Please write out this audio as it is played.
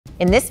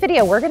In this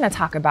video, we're gonna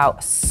talk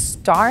about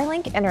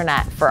Starlink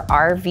internet for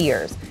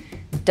RVers.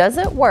 Does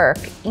it work,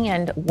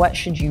 and what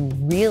should you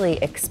really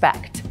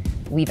expect?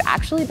 We've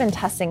actually been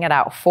testing it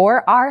out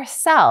for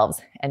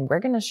ourselves, and we're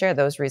gonna share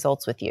those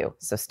results with you,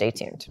 so stay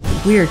tuned.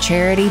 We are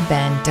Charity,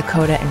 Ben,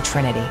 Dakota, and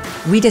Trinity.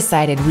 We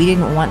decided we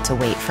didn't want to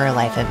wait for a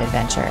life of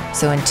adventure.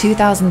 So in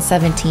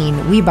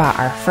 2017, we bought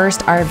our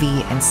first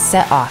RV and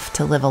set off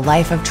to live a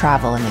life of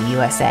travel in the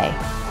USA.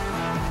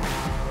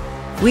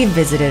 We've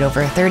visited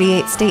over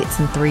 38 states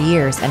in 3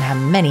 years and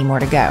have many more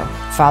to go.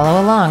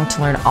 Follow along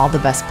to learn all the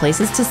best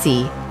places to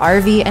see,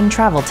 RV and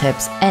travel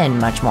tips, and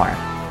much more.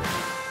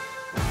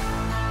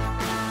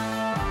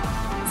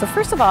 So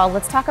first of all,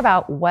 let's talk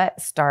about what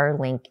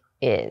Starlink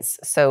is.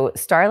 So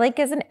Starlink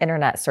is an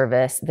internet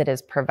service that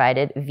is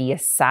provided via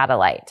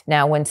satellite.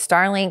 Now, when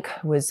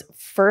Starlink was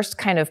first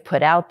kind of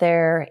put out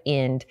there,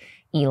 and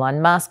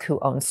Elon Musk, who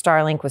owns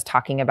Starlink, was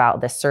talking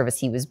about this service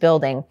he was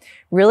building,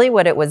 really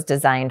what it was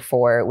designed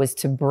for was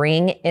to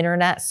bring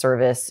internet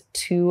service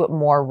to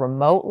more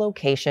remote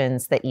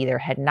locations that either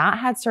had not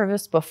had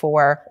service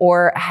before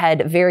or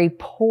had very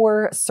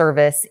poor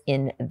service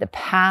in the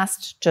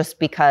past, just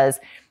because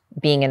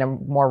being in a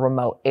more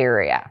remote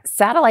area.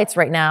 Satellites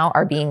right now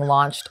are being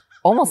launched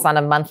almost on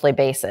a monthly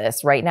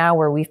basis. Right now,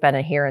 where we've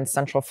been here in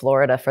Central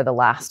Florida for the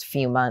last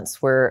few months,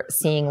 we're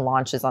seeing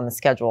launches on the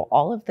schedule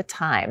all of the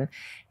time.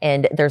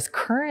 And there's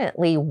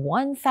currently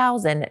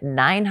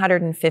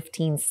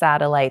 1,915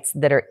 satellites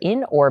that are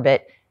in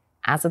orbit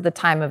as of the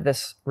time of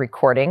this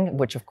recording,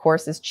 which of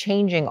course is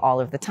changing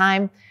all of the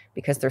time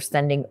because they're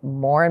sending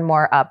more and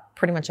more up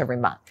pretty much every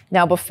month.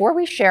 Now, before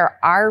we share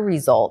our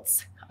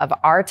results of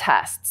our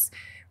tests,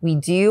 we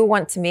do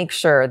want to make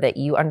sure that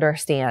you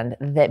understand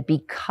that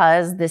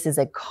because this is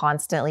a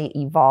constantly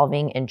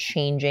evolving and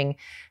changing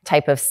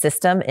type of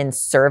system and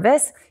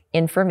service,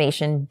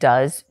 information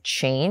does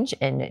change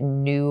and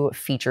new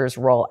features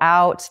roll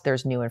out.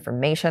 There's new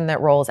information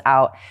that rolls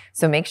out.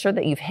 So make sure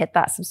that you've hit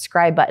that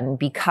subscribe button,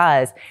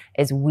 because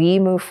as we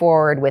move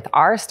forward with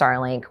our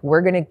Starlink,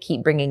 we're going to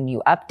keep bringing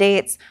you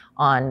updates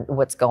on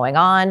what's going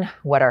on,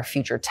 what our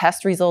future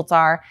test results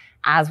are,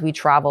 as we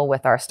travel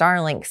with our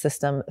Starlink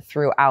system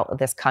throughout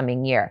this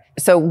coming year.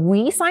 So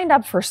we signed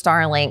up for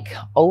Starlink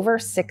over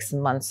 6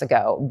 months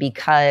ago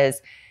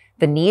because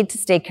the need to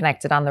stay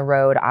connected on the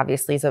road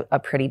obviously is a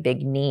pretty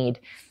big need,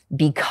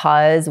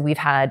 because we've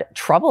had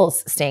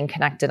troubles staying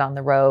connected on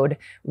the road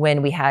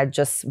when we had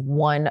just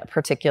one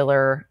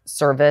particular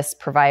service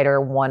provider,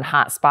 one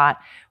hotspot.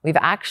 We've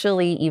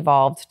actually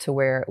evolved to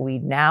where we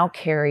now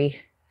carry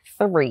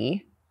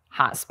 3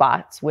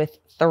 hotspots with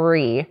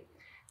 3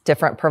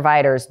 different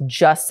providers,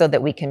 just so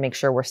that we can make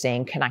sure we're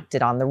staying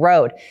connected on the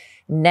road.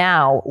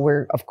 Now,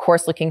 we're of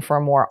course looking for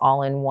a more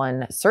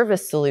all-in-one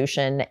service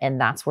solution,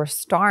 and that's where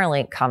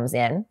Starlink comes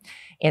in.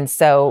 And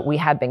so we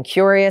have been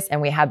curious,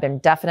 and we have been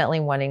definitely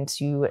wanting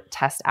to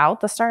test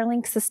out the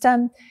Starlink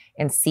system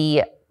and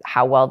see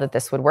how well that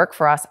this would work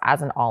for us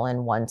as an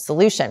all-in-one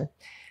solution.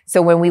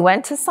 So when we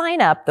went to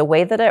sign up, the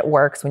way that it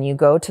works, when you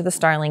go to the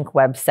Starlink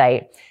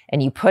website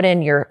and you put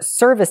in your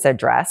service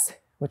address,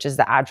 which is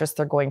the address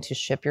they're going to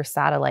ship your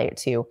satellite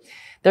to,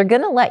 they're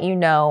going to let you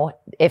know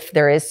if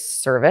there is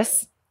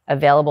service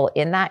available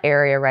in that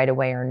area right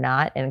away or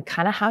not. And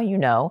kind of how you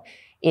know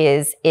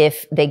is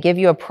if they give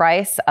you a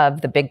price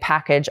of the big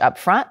package up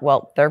front,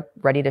 well, they're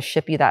ready to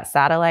ship you that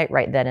satellite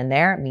right then and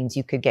there. It means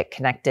you could get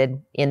connected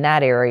in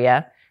that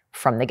area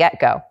from the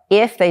get-go.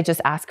 If they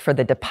just ask for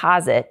the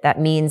deposit, that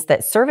means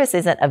that service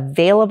isn't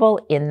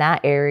available in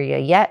that area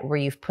yet where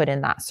you've put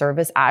in that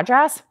service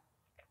address,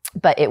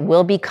 but it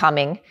will be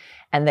coming,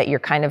 and that you're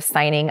kind of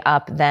signing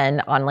up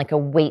then on like a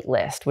wait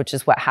list, which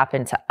is what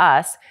happened to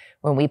us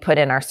when we put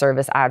in our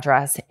service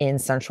address in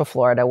Central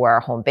Florida, where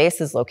our home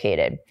base is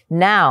located.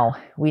 Now,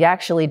 we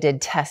actually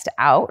did test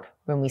out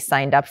when we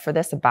signed up for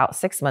this about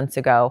 6 months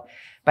ago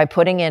by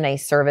putting in a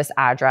service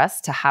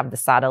address to have the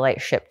satellite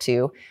shipped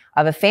to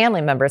of a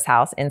family member's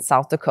house in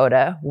South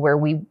Dakota, where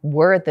we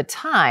were at the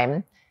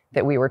time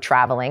that we were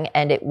traveling,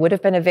 and it would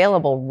have been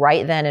available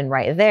right then and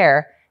right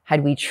there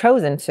had we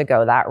chosen to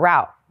go that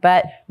route.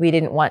 But we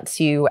didn't want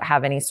to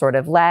have any sort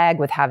of lag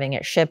with having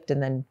it shipped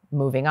and then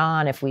moving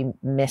on if we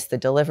missed the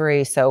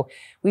delivery. So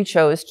we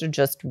chose to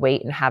just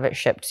wait and have it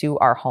shipped to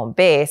our home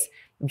base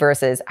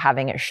versus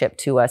having it shipped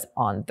to us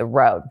on the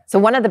road. So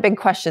one of the big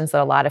questions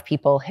that a lot of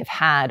people have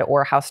had,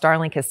 or how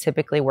Starlink has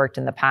typically worked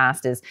in the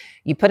past, is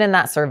you put in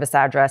that service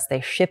address, they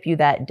ship you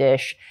that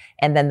dish,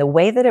 and then the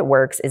way that it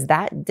works is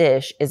that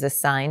dish is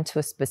assigned to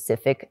a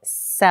specific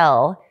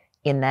cell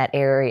in that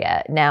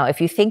area. Now,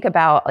 if you think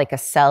about like a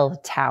cell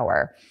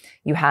tower,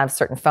 you have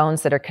certain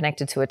phones that are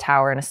connected to a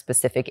tower in a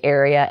specific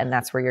area, and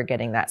that's where you're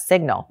getting that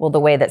signal. Well, the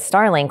way that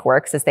Starlink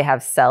works is they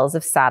have cells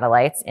of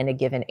satellites in a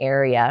given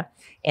area.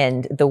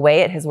 And the way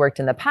it has worked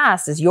in the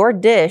past is your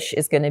dish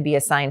is going to be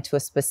assigned to a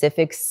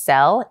specific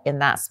cell in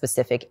that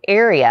specific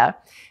area.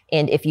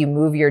 And if you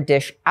move your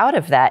dish out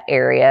of that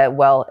area,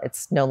 well,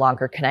 it's no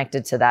longer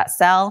connected to that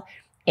cell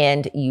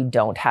and you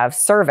don't have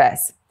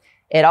service.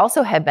 It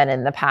also had been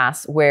in the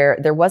past where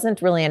there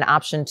wasn't really an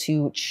option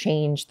to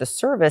change the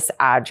service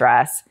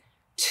address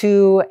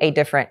to a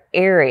different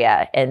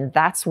area. And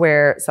that's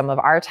where some of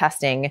our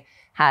testing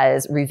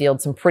has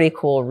revealed some pretty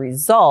cool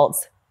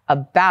results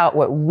about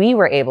what we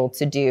were able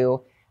to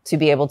do to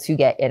be able to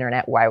get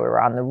internet while we were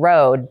on the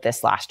road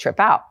this last trip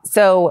out.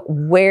 So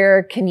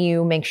where can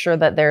you make sure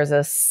that there's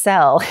a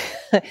cell?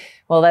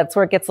 Well, that's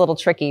where it gets a little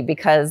tricky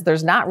because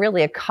there's not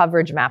really a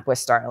coverage map with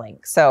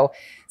Starlink. So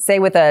say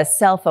with a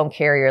cell phone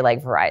carrier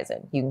like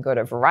Verizon, you can go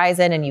to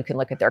Verizon and you can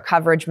look at their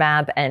coverage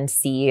map and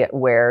see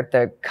where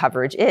the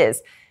coverage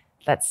is.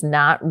 That's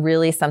not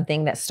really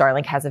something that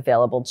Starlink has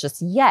available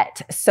just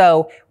yet.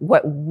 So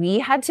what we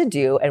had to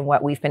do and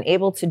what we've been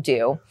able to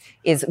do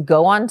is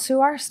go onto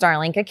our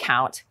Starlink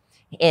account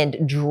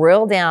and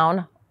drill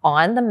down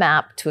on the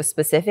map to a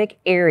specific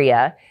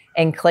area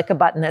and click a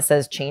button that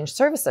says change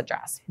service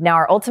address. Now,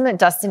 our ultimate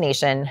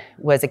destination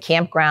was a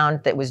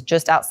campground that was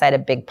just outside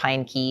of Big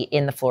Pine Key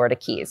in the Florida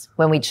Keys.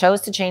 When we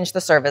chose to change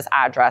the service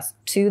address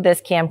to this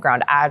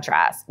campground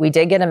address, we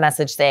did get a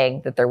message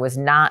saying that there was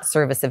not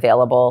service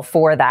available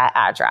for that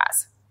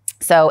address.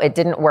 So it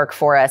didn't work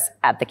for us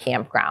at the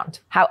campground.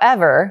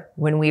 However,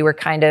 when we were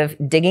kind of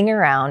digging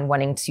around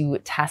wanting to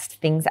test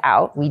things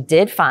out, we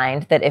did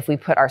find that if we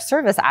put our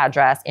service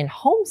address in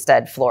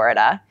Homestead,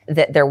 Florida,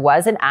 that there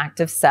was an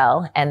active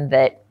cell and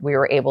that we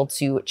were able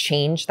to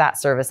change that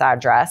service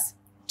address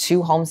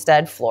to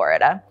Homestead,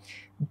 Florida.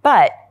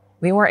 But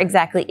we weren't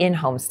exactly in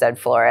Homestead,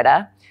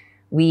 Florida.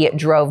 We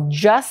drove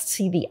just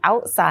to the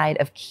outside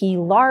of Key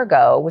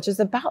Largo, which is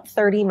about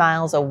 30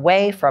 miles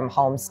away from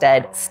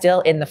Homestead, still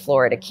in the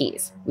Florida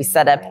Keys. We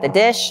set up the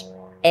dish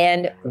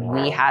and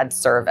we had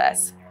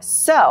service.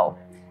 So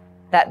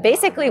that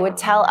basically would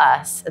tell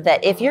us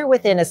that if you're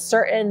within a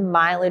certain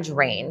mileage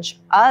range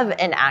of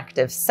an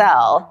active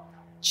cell,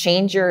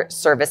 change your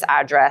service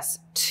address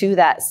to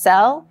that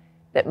cell,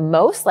 that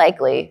most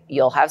likely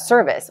you'll have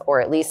service,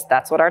 or at least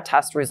that's what our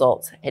test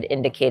results had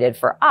indicated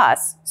for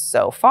us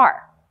so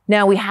far.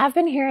 Now, we have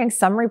been hearing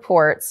some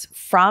reports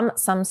from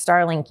some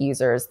Starlink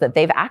users that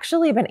they've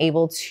actually been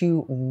able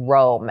to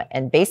roam.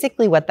 And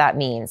basically what that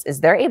means is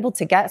they're able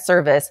to get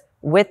service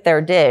with their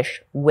dish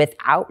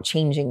without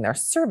changing their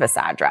service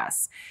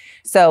address.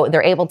 So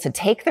they're able to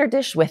take their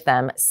dish with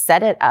them,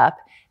 set it up,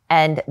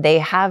 and they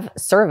have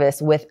service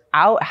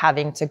without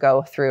having to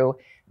go through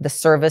the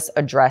service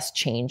address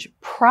change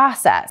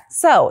process.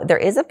 So there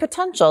is a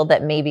potential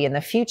that maybe in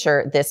the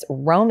future, this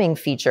roaming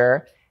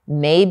feature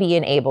may be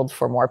enabled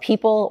for more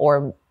people,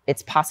 or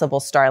it's possible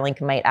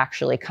Starlink might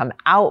actually come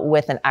out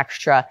with an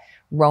extra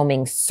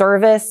roaming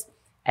service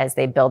as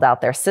they build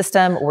out their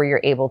system, where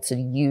you're able to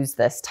use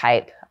this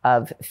type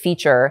of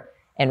feature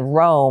and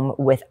roam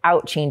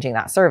without changing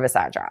that service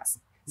address.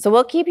 So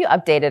we'll keep you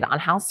updated on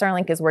how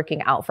Starlink is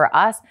working out for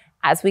us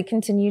as we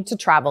continue to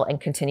travel and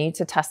continue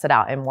to test it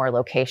out in more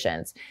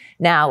locations.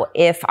 Now,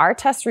 if our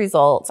test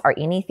results are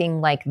anything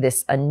like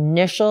this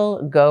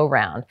initial go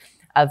round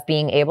of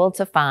being able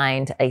to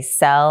find a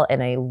cell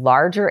in a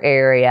larger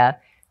area,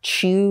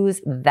 choose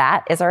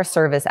that as our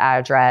service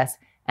address,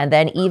 and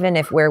then even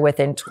if we're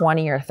within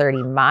 20 or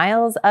 30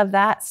 miles of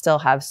that, still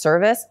have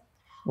service,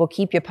 we'll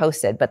keep you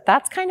posted. But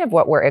that's kind of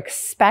what we're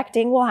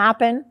expecting will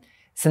happen,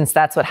 since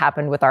that's what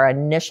happened with our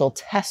initial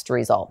test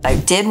result. I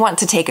did want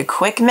to take a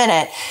quick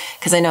minute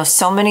because I know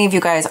so many of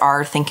you guys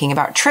are thinking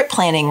about trip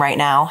planning right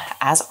now,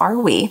 as are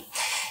we,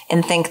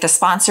 and thank the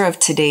sponsor of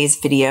today's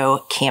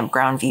video,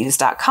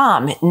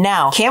 campgroundviews.com.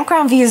 Now,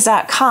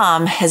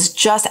 campgroundviews.com has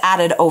just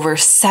added over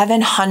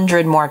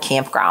 700 more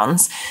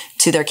campgrounds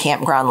to their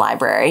campground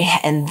library.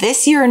 And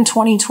this year in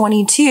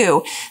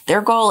 2022,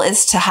 their goal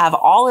is to have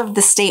all of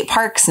the state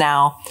parks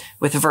now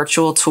with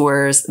virtual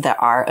tours that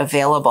are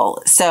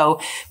available.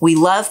 So we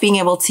love being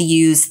able to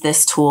use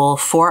this tool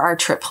for our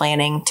trip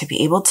planning to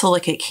be able to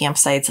look at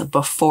campsites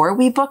before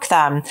we book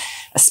them,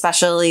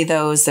 especially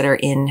those that are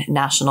in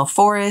national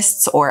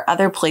forests or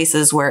other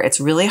places where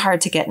it's really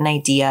hard to get an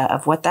idea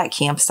of what that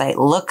campsite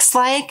looks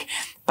like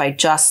by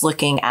just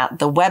looking at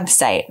the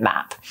website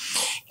map.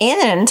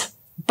 And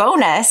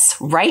bonus,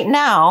 right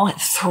now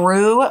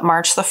through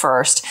March the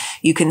 1st,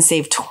 you can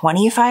save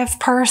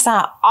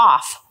 25%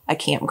 off a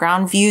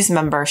Campground Views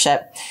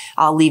membership.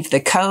 I'll leave the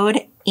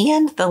code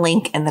and the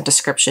link in the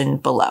description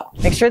below.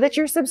 Make sure that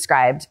you're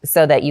subscribed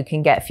so that you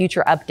can get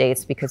future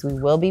updates, because we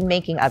will be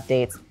making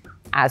updates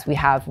as we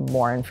have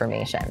more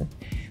information.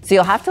 So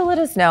you'll have to let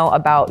us know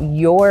about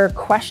your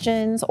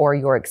questions or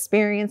your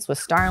experience with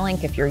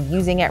Starlink if you're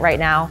using it right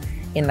now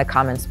in the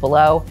comments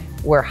below.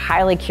 We're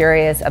highly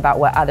curious about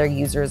what other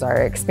users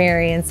are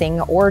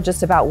experiencing, or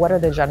just about what are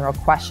the general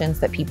questions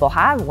that people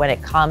have when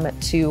it comes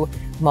to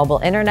mobile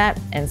internet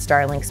and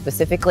Starlink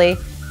specifically.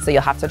 So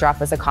you'll have to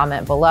drop us a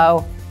comment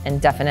below and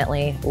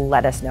definitely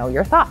let us know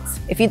your thoughts.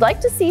 If you'd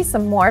like to see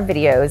some more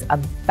videos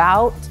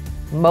about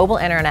mobile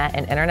internet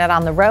and internet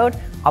on the road,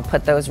 I'll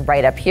put those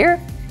right up here.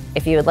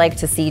 If you would like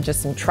to see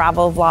just some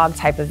travel vlog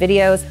type of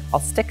videos, I'll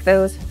stick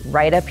those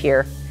right up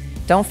here.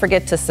 Don't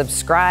forget to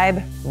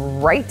subscribe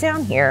right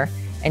down here,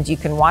 and you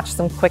can watch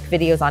some quick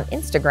videos on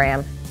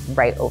Instagram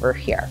right over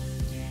here.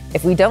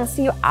 If we don't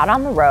see you out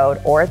on the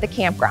road or at the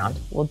campground,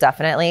 we'll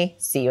definitely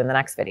see you in the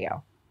next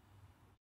video.